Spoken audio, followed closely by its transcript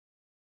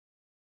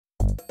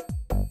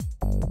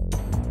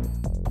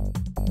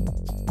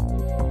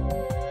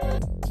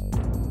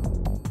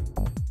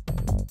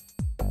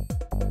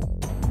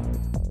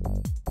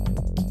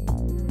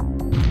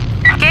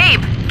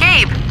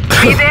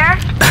Are you there?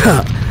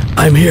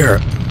 I'm here.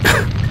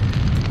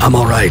 I'm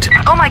alright.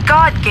 Oh my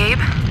god, Gabe.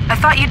 I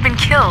thought you'd been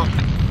killed.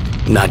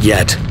 Not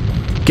yet.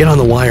 Get on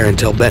the wire and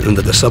tell Benton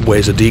that the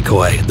subway's a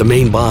decoy. The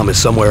main bomb is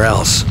somewhere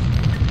else.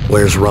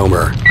 Where's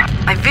Romer?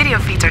 My video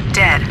feeds are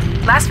dead.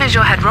 Last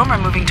visual had Romer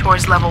moving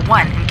towards level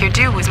 1, and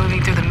Gerdu was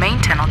moving through the main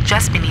tunnel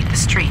just beneath the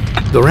street.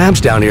 The ramps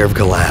down here have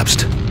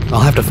collapsed. I'll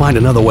have to find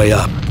another way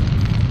up.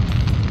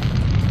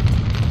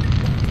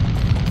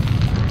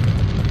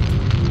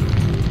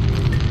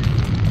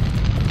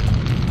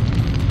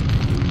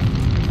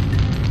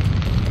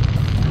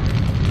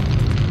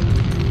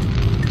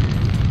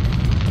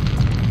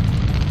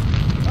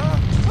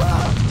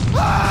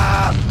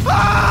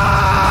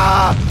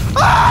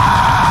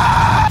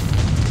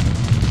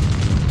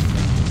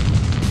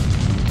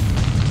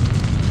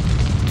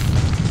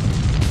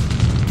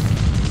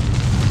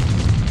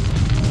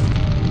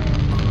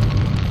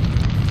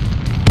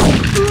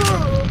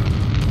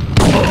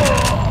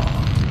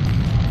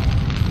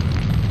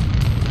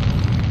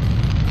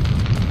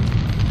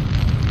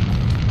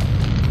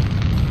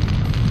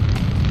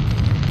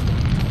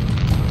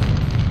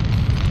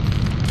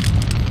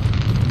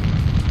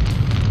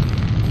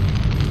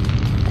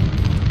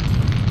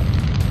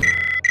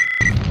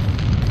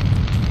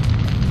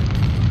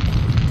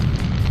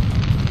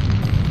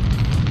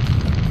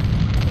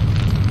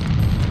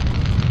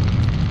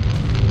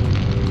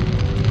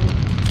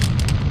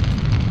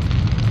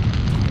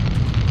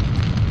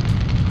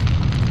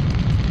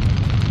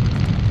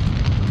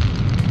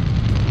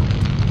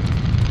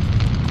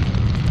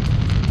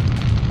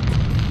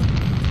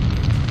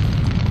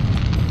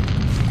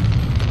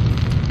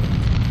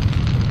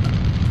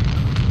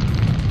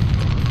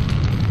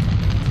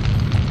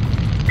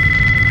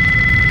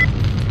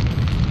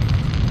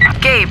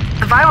 Gabe,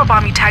 the viral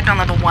bomb you tagged on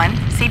level 1,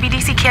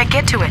 CBDC can't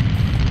get to it.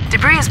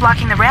 Debris is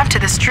blocking the ramp to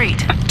the street.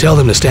 Tell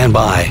them to stand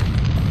by.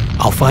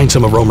 I'll find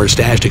some of Romer's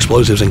stashed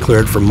explosives and clear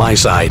it from my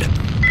side.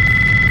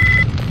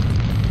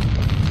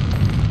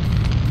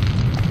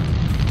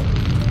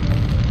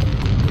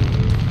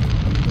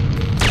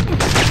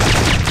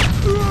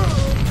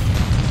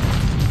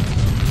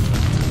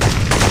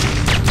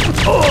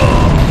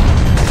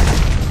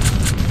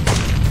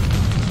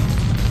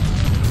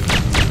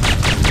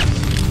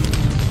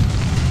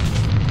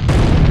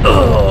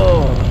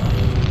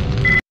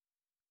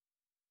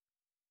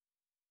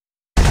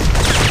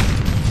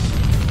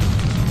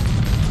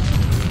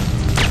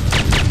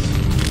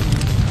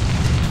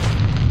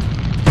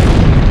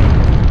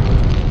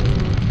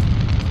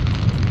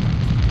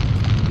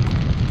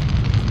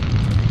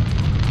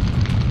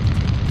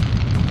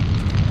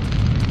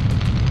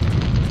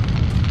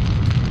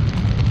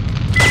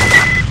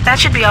 That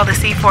should be all the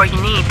C4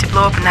 you need to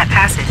blow open that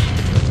passage.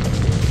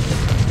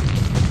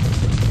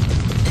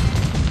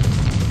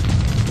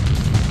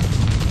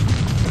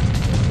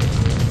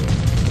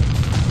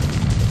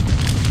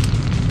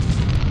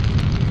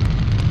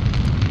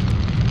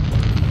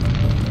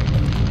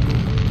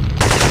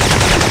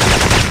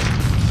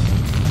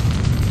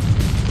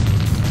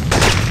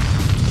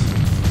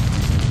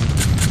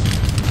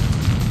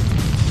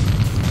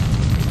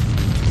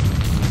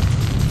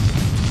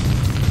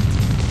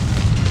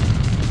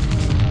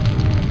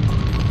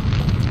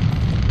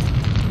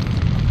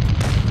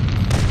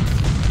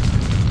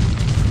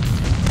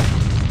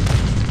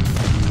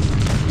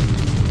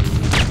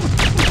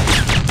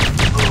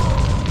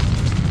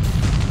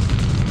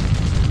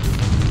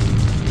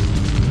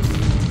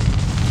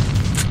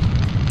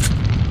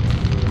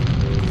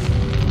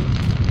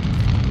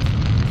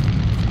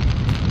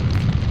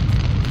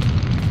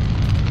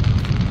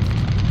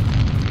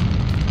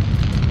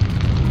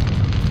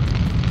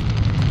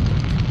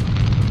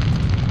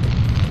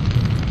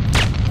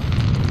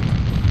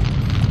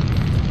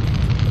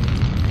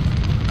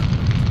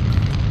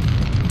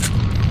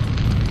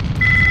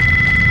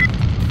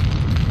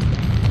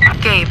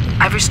 Gabe,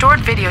 I've restored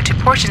video to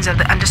portions of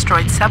the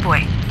undestroyed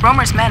subway.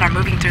 Romer's men are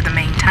moving through the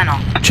main tunnel.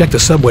 Check the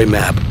subway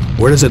map.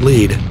 Where does it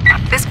lead?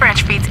 This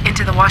branch feeds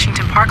into the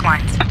Washington Park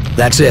lines.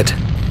 That's it.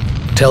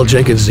 Tell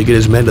Jenkins to get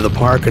his men to the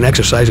park and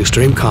exercise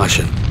extreme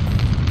caution.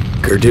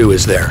 Gerdu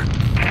is there.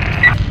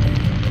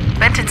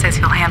 Benton says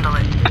he'll handle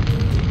it.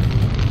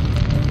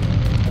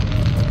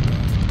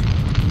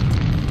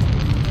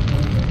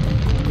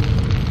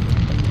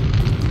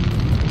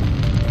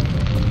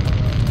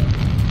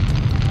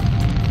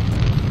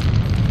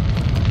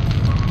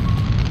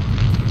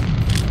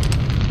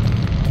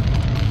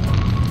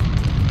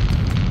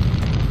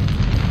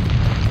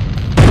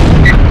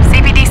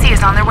 CBDC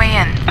is on their way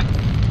in.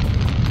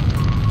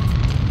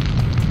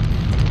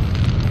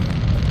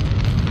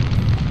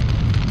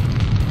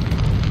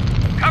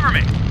 Cover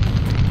me!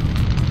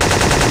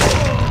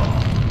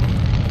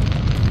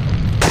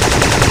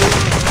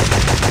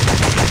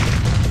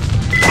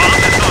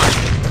 Bomb is on.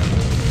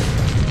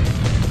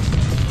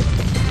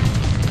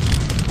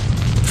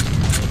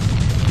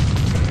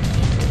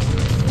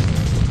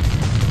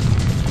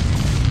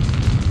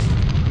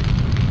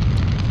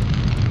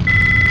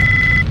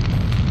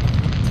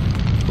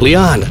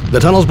 Leon, the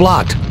tunnel's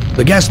blocked.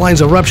 The gas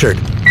lines are ruptured.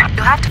 The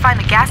You'll have to find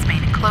the gas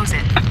main and close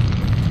it.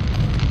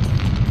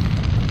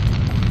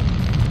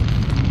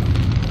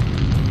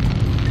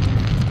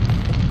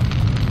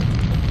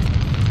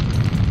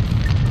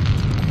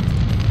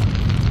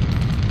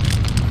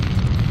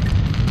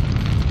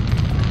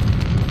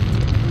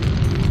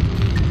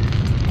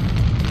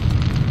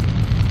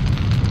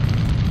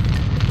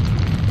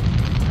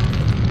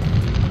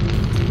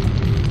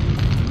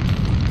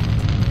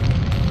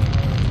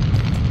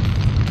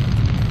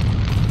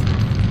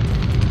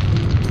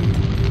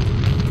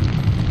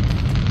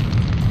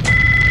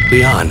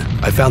 Leon,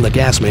 I found the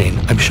gas main.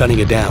 I'm shutting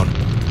it down.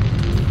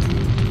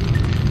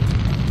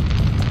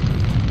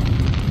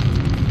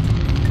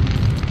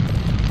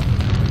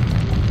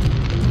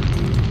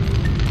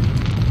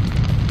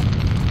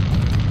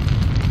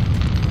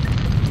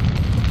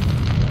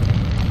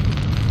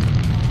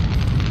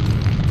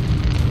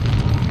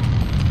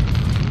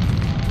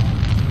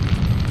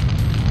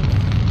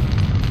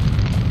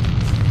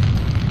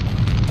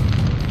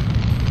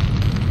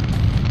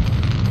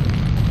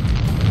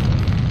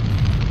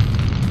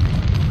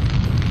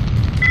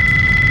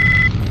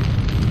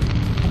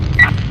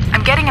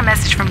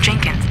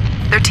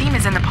 Their team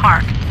is in the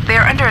park. They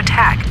are under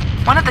attack.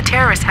 One of the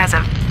terrorists has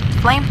a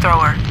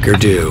flamethrower.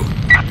 Gerdu.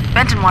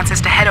 Benton wants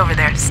us to head over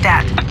there,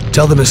 stat.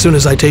 Tell them as soon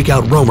as I take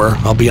out Romer,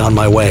 I'll be on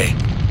my way.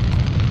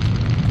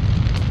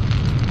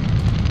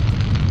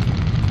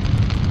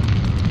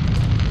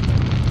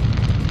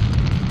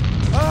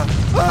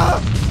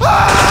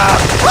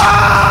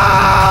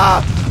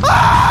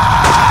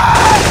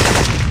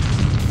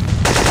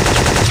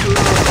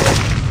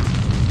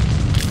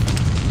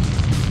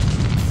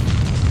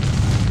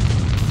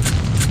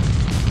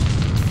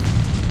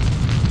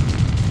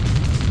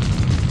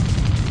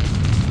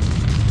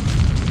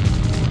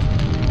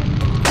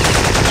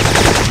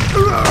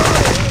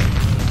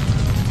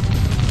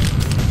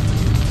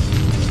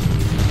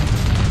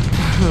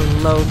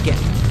 Logan.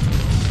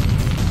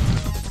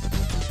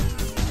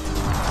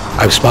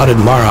 I've spotted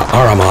Mara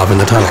Aramov in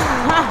the tunnel.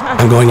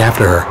 I'm going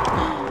after her.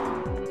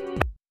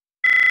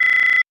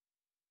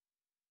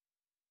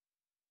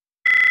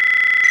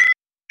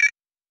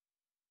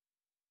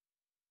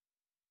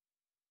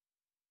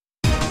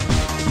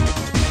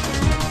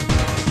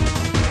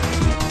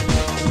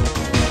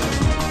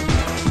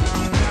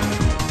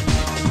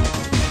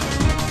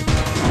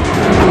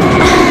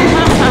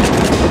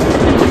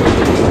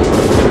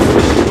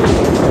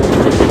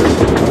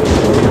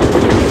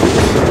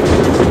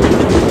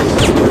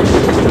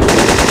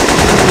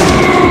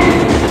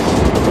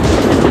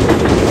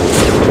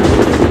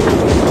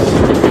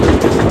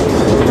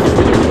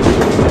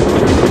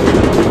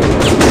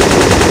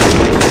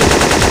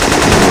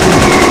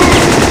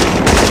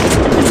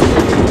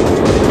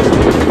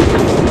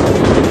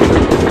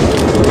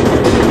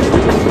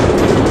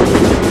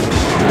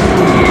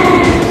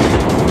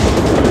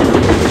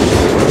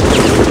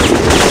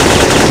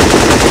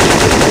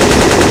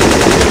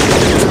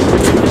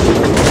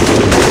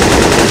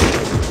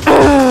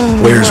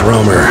 Where's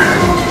Romer?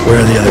 Where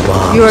are the other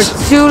bombs? You're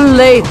too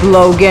late,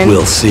 Logan.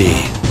 We'll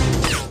see.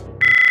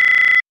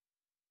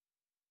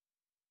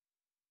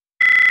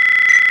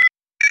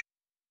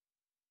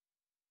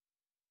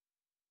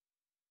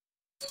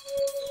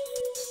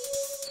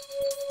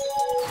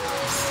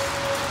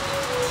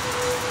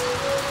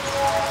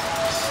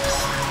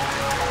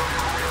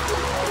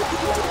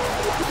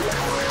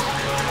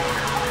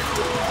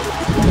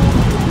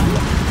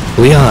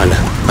 Leon,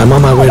 I'm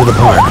on my way to the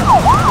park.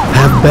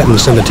 Have Benton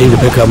send a team to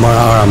pick up Mara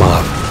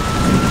Aramov.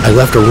 I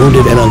left her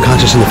wounded and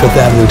unconscious in the 5th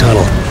Avenue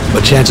tunnel,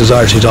 but chances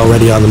are she's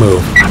already on the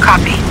move.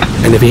 Copy.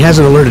 And if he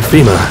hasn't alerted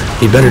FEMA,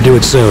 he better do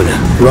it soon.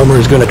 Romer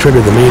is going to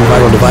trigger the main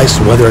viral device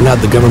whether or not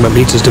the government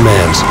meets his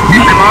demands.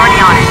 I'm already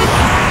on it.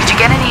 Did you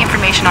get any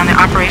information on their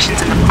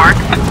operations in the park?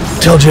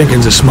 Tell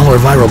Jenkins the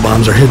smaller viral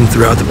bombs are hidden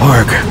throughout the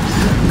park.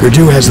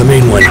 Gerdu has the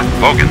main one.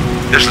 Logan,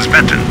 this is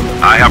Benton.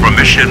 I have a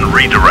mission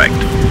redirect.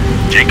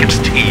 Jenkins'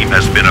 team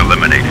has been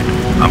eliminated.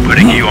 I'm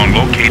putting you on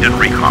located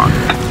recon.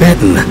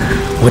 Benton,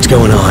 what's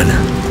going on?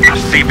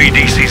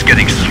 CBDC's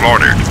getting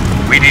slaughtered.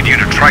 We need you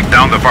to track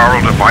down the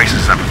viral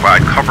devices and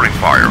provide covering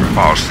fire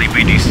while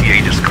CBDC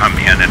agents come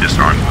in and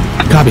disarm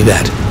them. Copy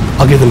that.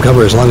 I'll give them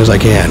cover as long as I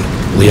can.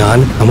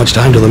 Leon, how much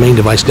time till the main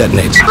device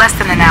detonates? Less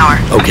than an hour.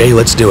 Okay,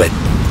 let's do it.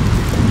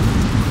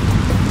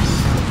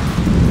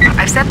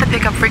 I've set the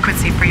pickup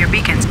frequency for your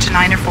beacons to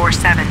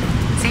 9047.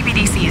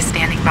 CBDC is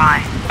standing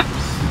by.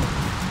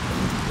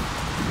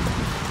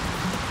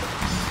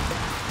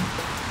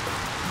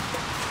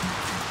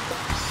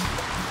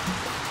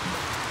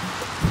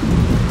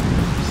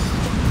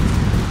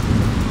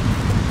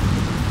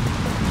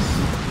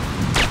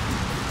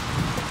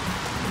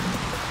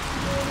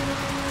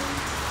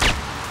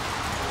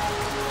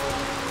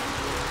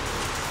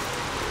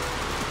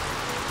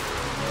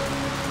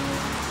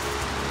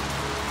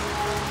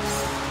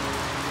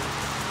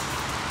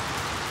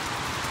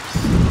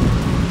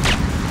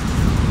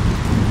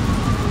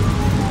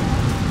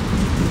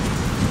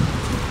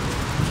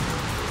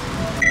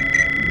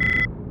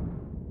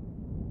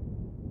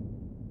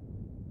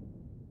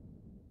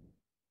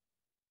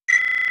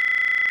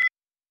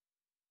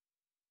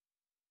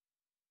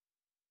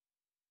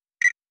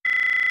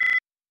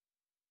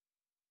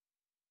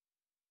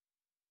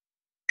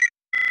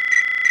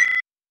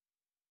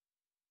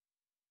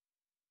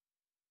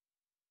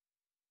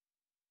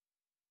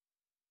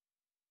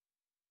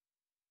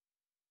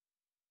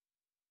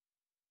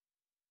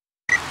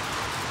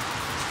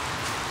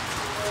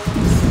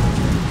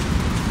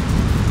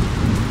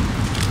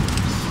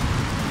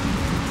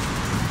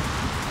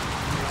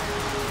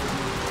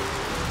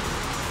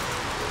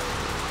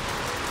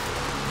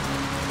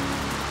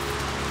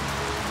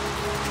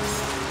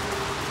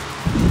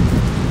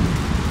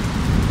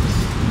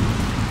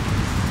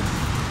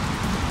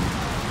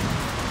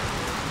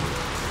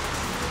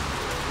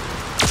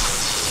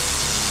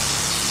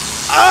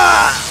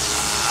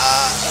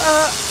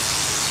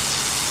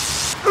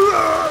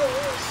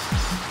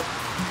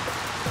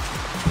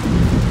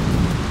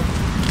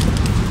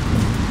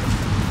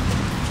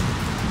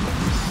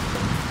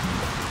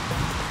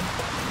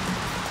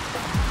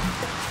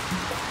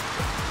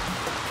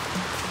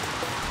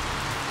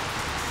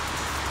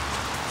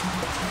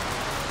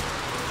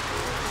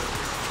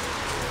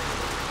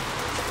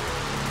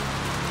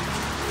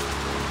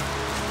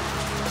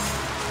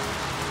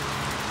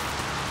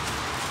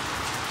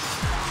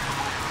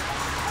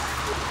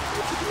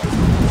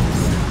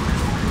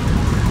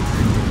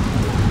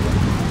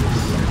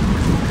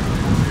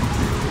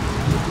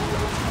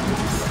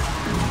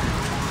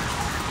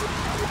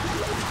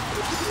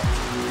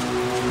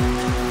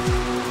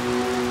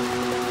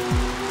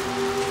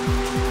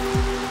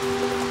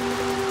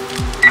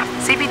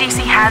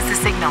 CBDC has the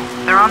signal.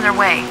 They're on their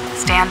way.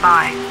 Stand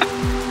by.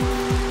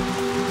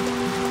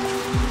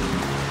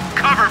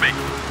 Cover me!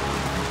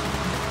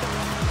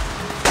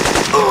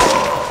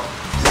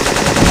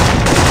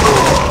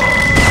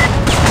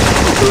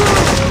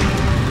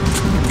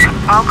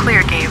 All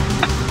clear, Gabe.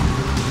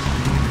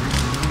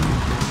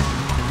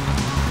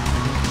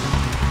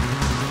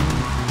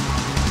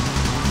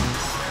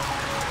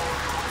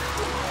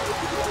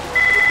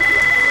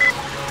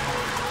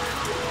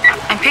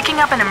 I'm picking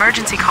up an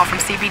emergency call from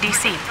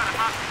CBDC.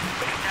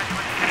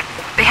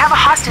 They have a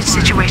hostage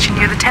situation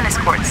near the tennis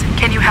courts.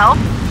 Can you help?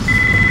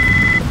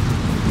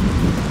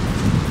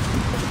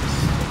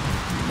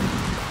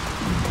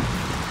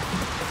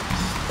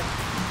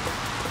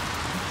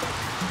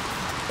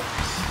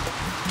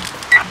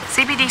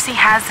 CBDC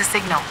has the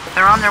signal.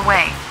 They're on their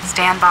way.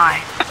 Stand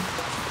by.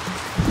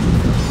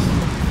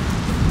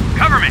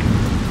 Cover me!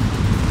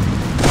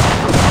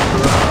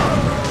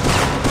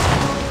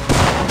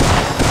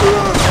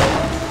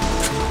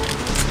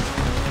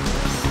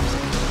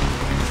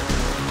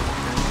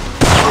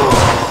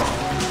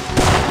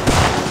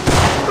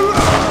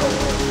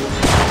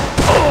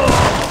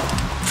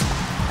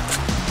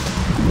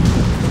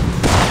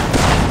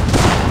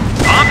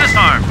 I'm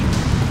disarmed.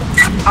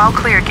 All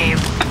clear, Gabe.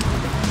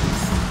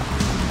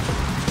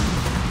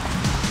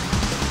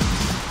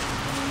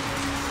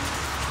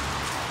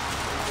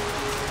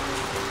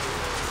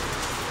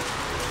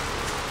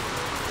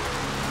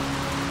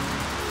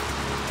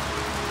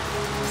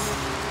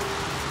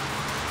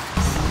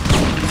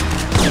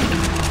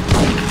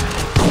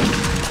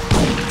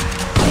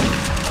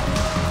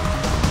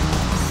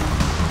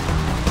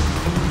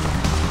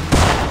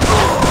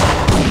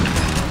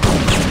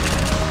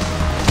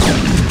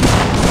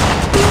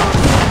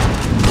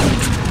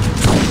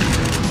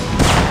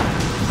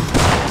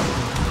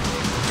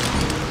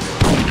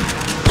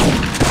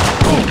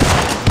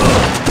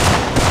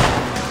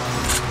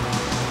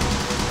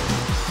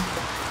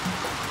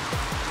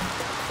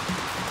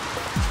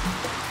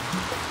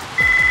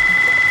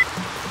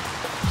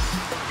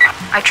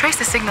 I traced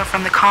the signal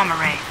from the comm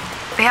array.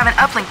 They have an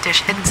uplink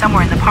dish hidden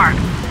somewhere in the park.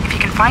 If you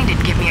can find it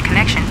and give me a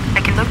connection,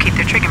 I can locate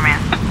their trigger man.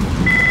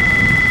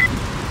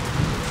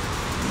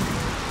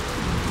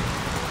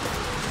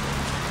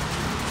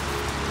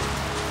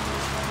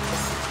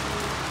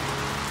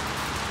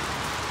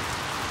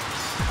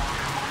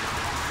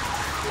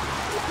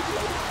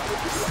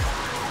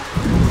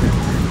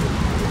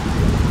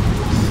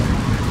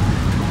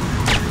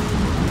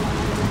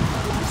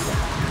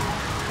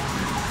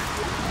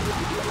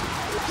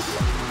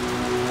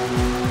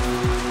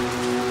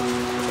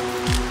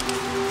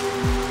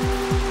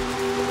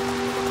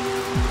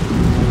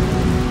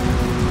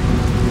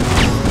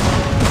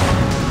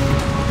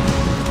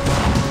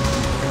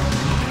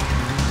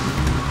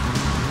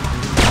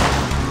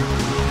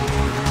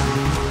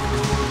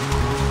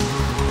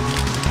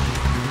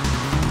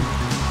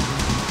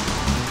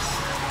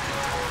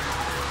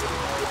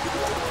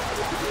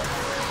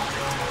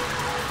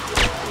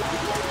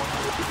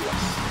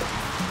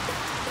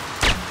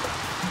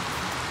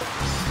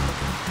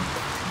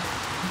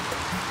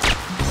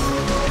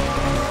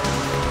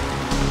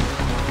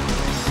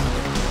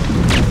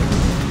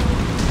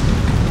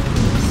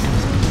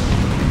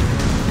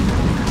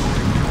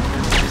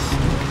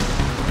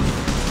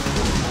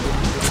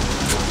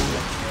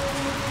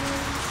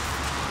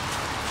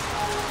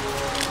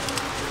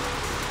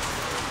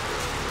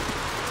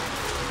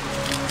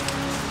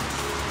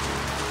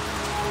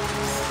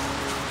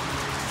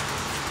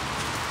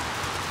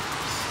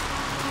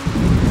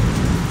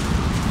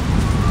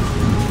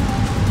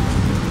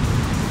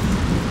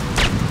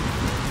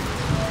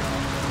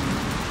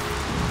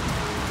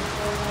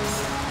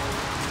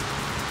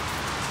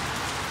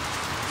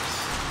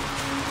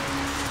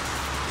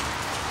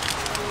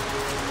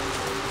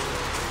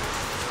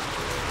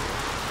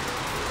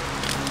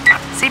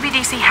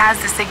 CBDC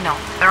has the signal.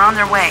 They're on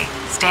their way.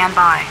 Stand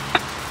by.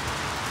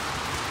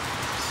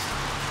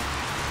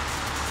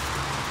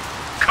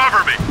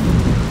 Cover me!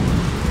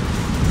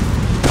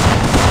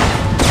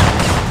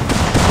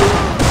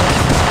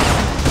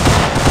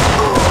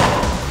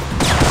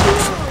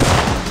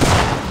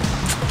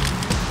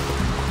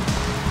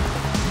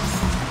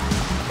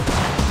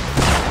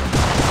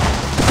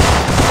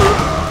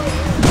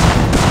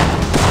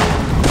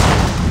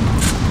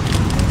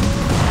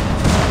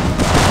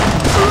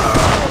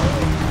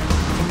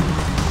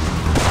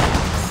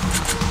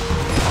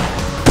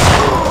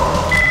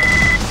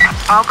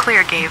 All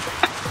clear, Gabe.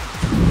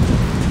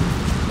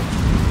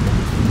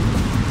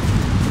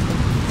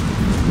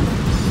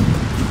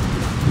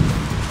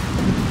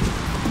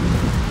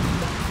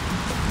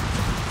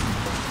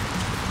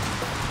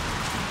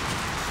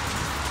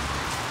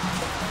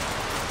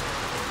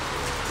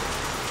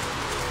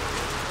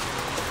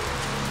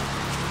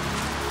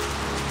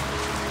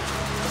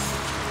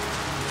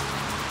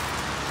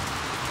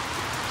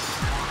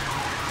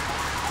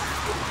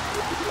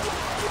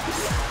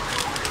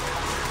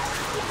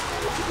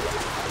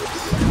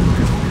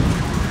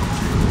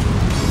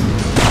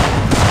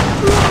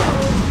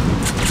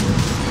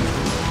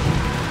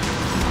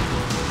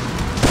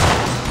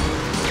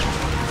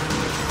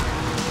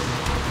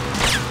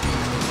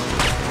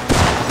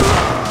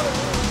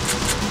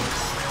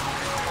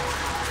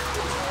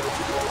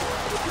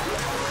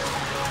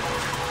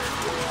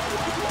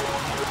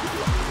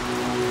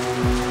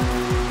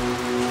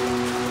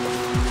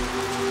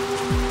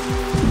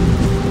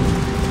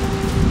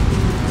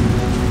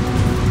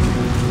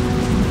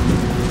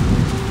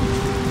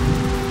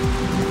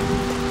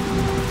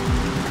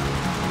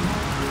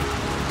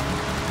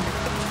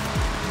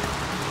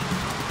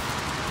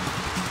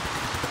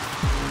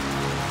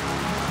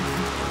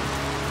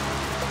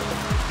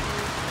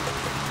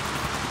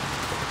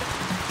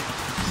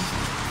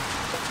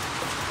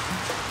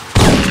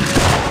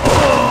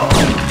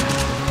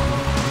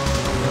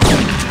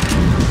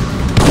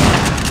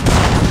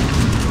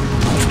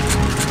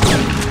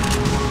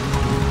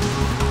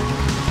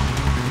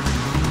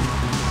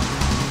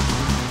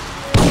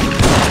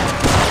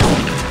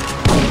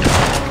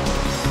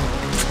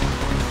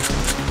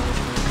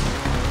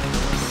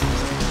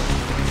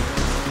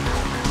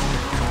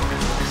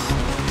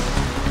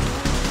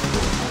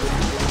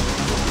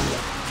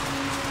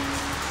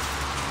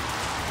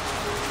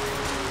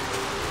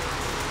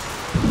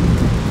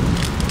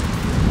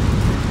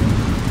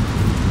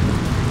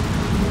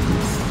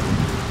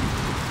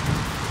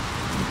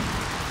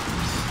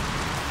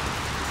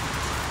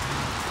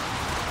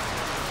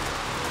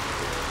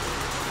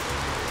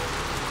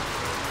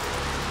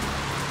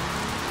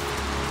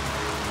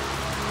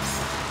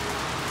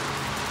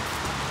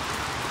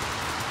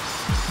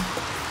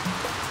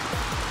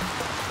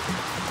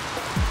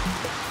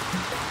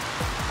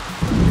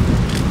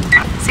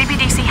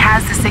 CBDC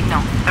has the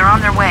signal. They're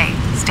on their way.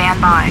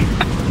 Stand by.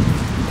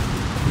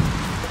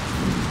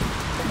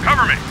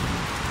 Cover me!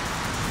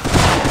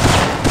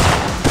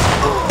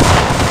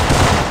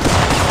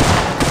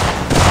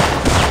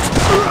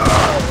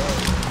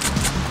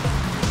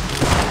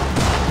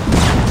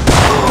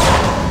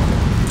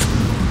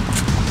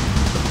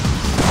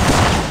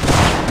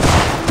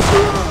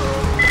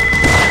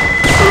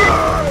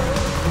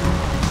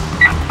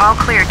 All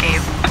clear,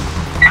 Gabe.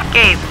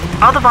 Gabe,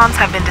 all the bombs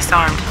have been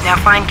disarmed. Now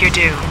find your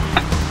due.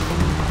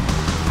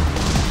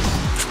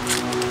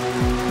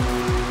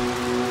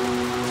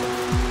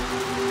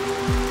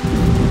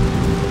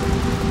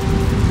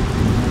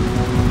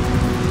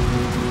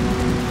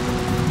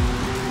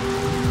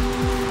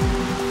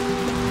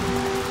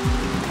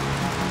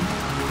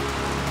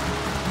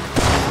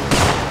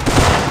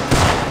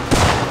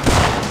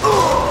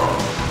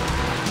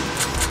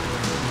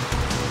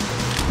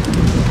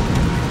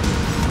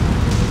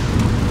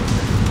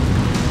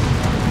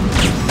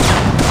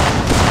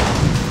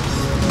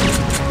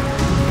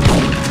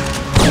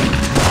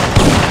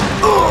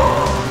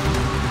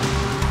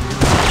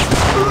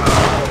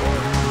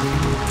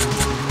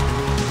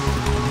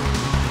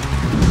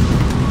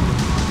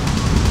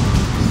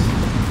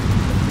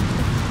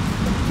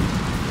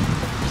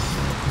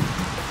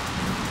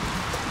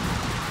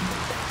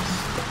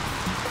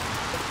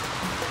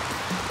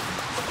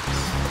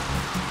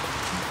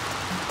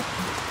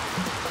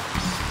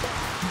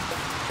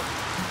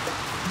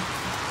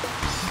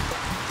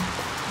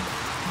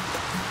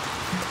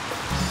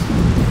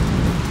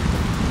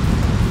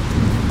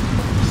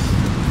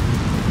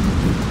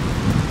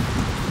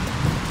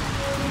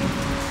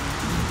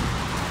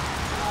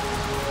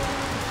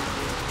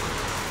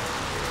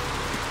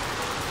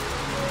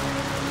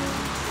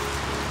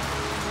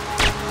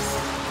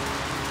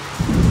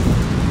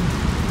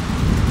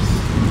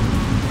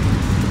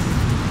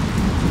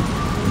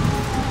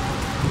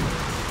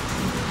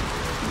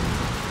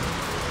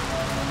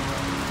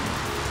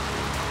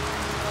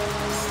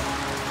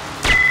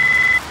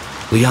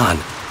 Leon,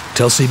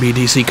 tell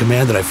CBDC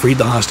Command that I freed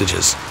the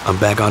hostages. I'm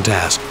back on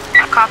task.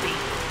 Copy.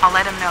 I'll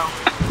let him know.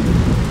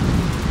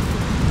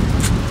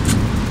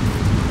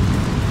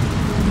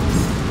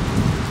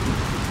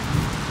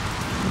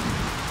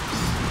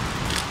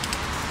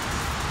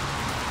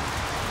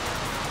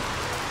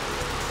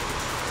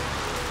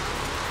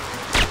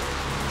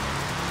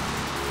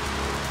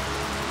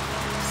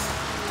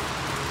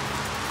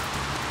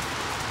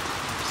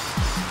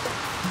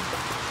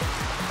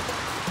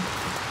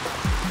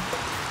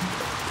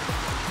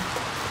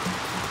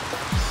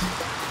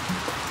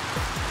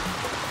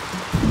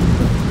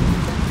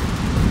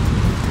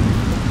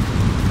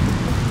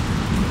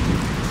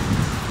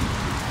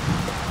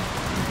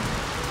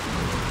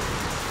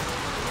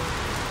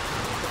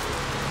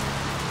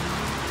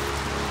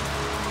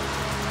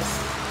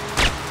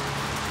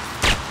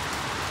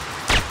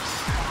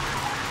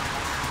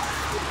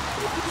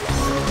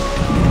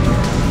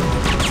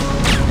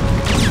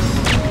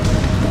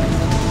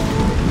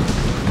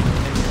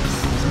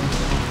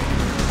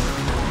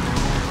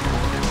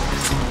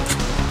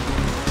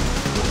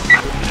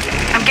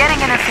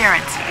 Getting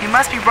interference. You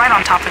must be right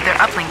on top of their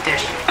uplink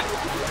dish.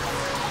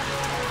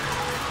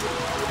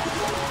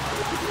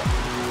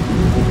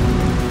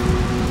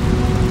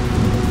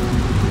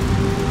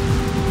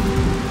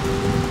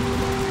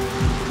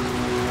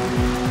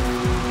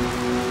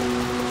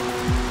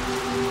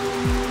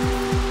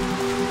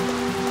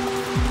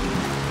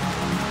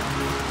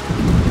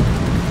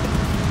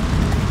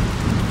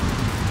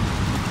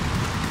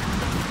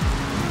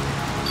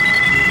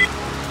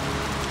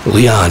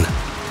 Leon,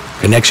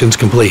 connection's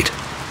complete.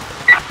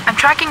 I'm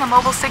tracking a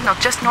mobile signal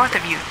just north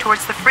of you,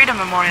 towards the Freedom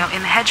Memorial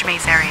in the Hedge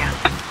Maze area.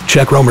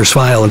 Check Romer's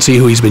file and see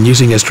who he's been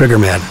using as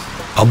triggerman.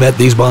 I'll bet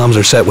these bombs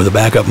are set with a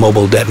backup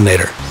mobile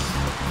detonator.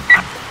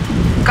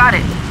 Got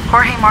it.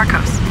 Jorge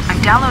Marcos.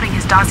 I'm downloading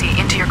his dossier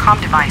into your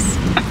comm device.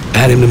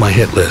 Add him to my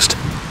hit list.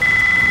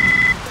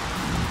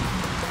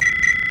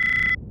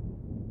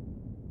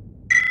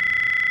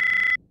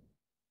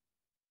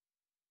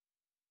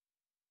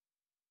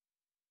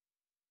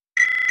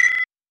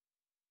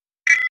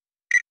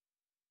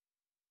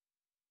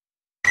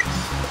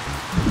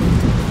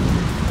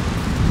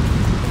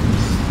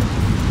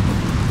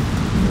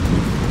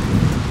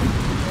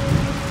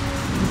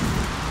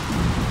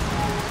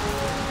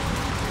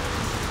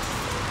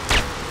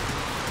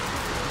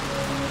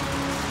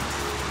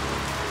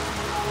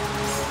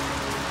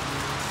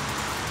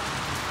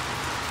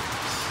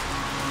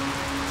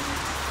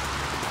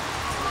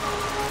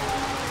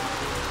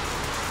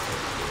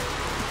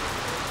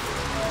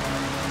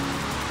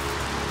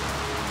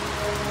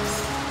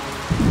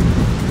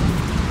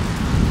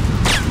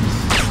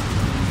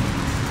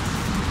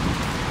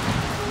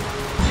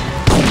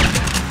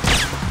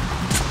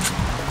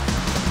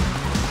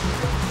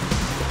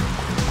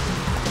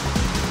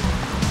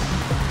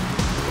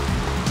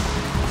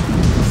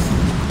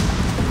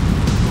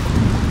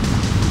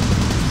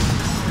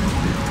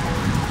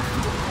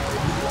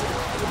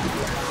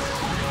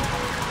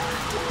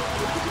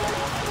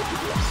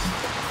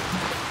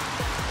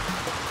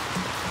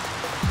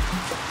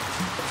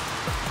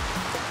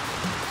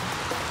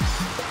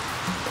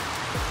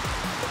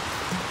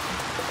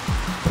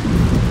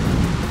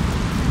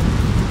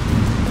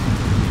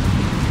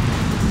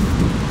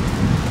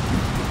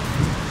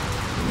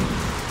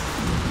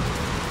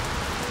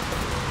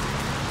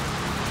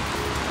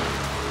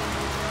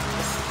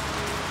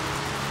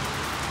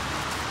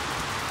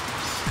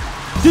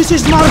 This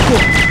is Marco!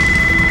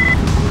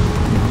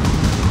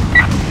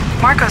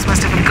 Marcos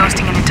must have been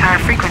ghosting an entire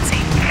frequency.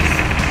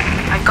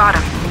 I've got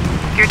him.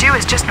 Your due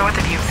is just north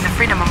of you in the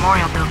Freedom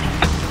Memorial Building.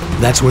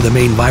 That's where the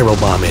main viral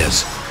bomb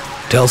is.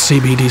 Tell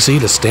CBDC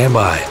to stand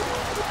by.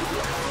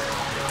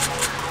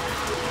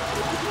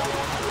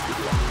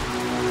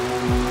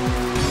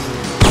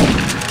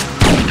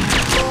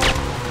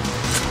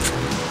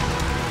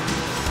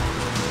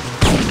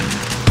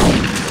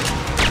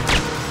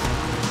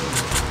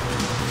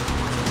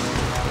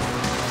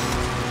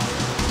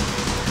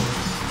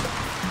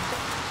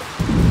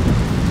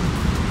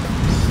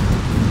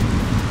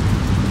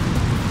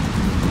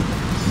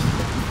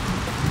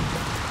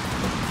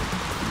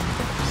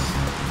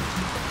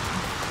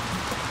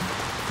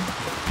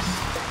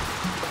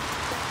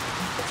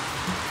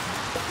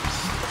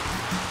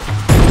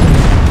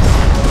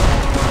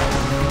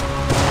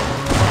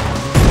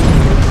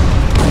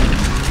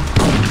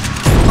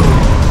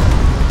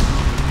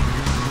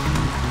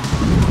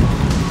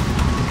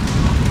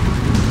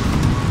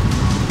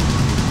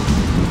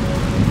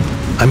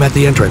 I'm at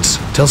the entrance.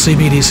 Tell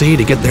CBDC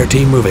to get their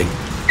team moving.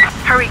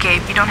 Hurry,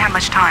 Gabe. You don't have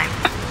much time.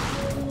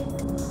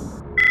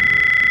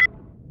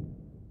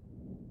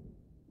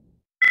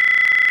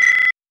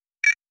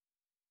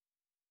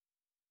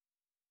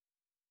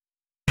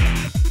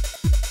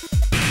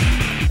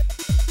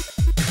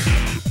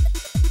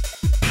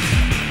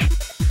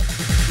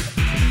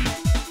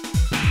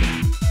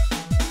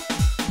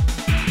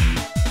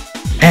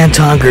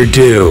 Anton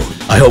Gerdue.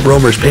 I hope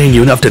Romer's paying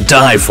you enough to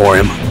die for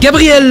him.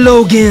 Gabriel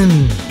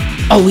Logan!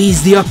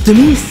 Always the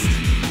optimist?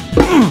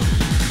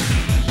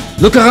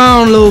 Look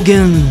around,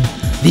 Logan.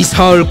 This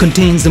hall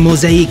contains a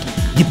mosaic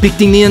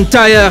depicting the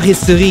entire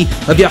history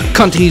of your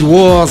country's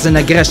wars and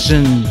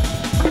aggression.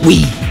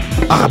 We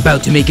are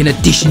about to make an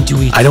addition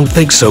to it. I don't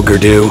think so,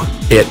 Gerdue.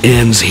 It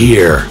ends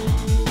here.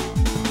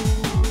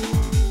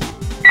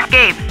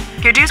 Gabe,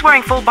 your dude's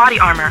wearing full body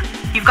armor.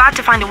 You've got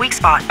to find a weak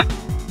spot.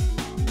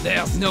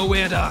 There's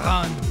nowhere to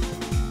run.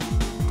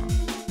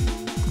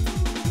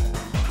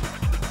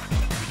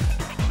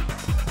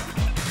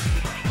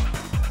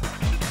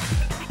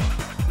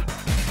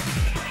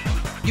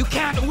 You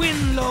can't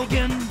win,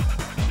 Logan!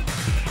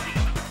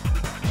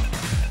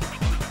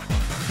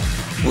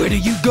 Where do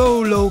you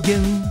go,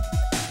 Logan?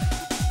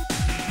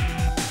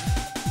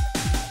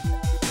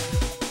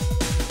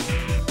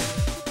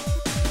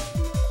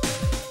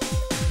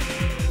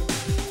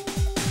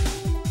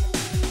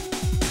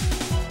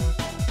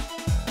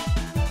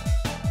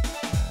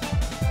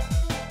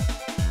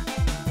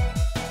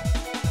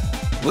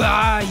 Where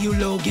are you,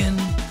 Logan?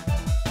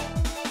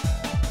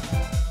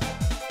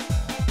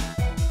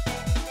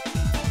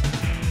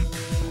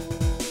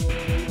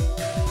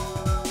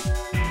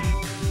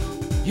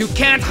 You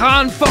can't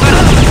run forever!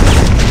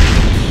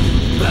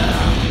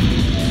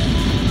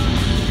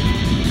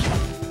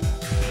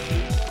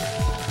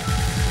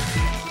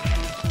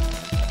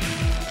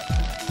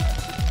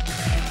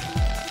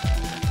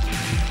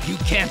 You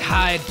can't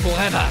hide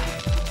forever!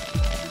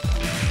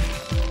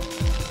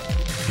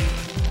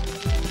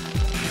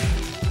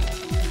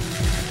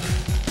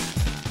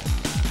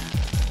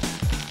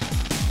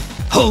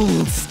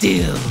 Hold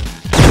still!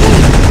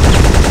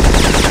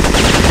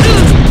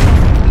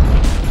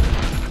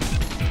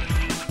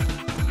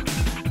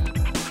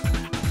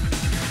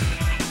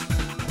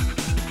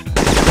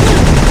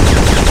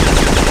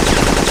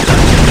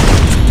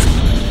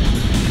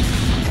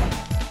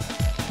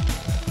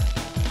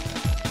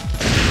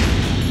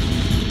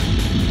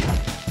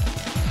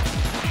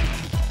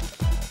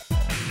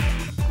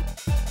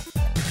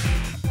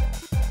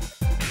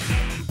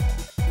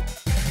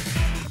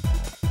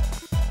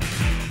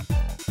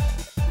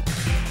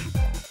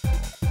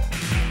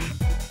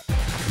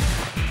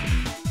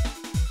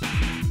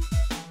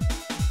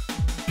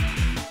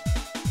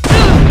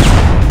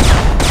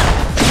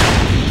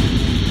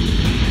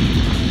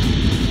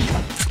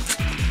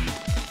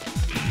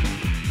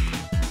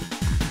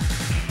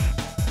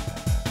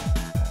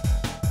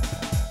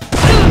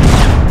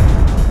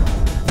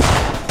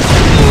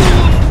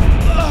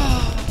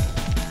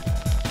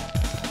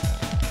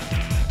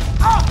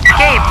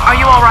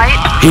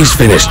 He's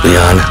finished,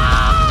 Leon.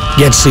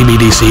 Get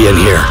CBDC in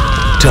here.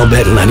 Tell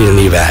Benton I need an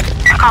evac.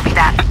 Copy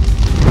that.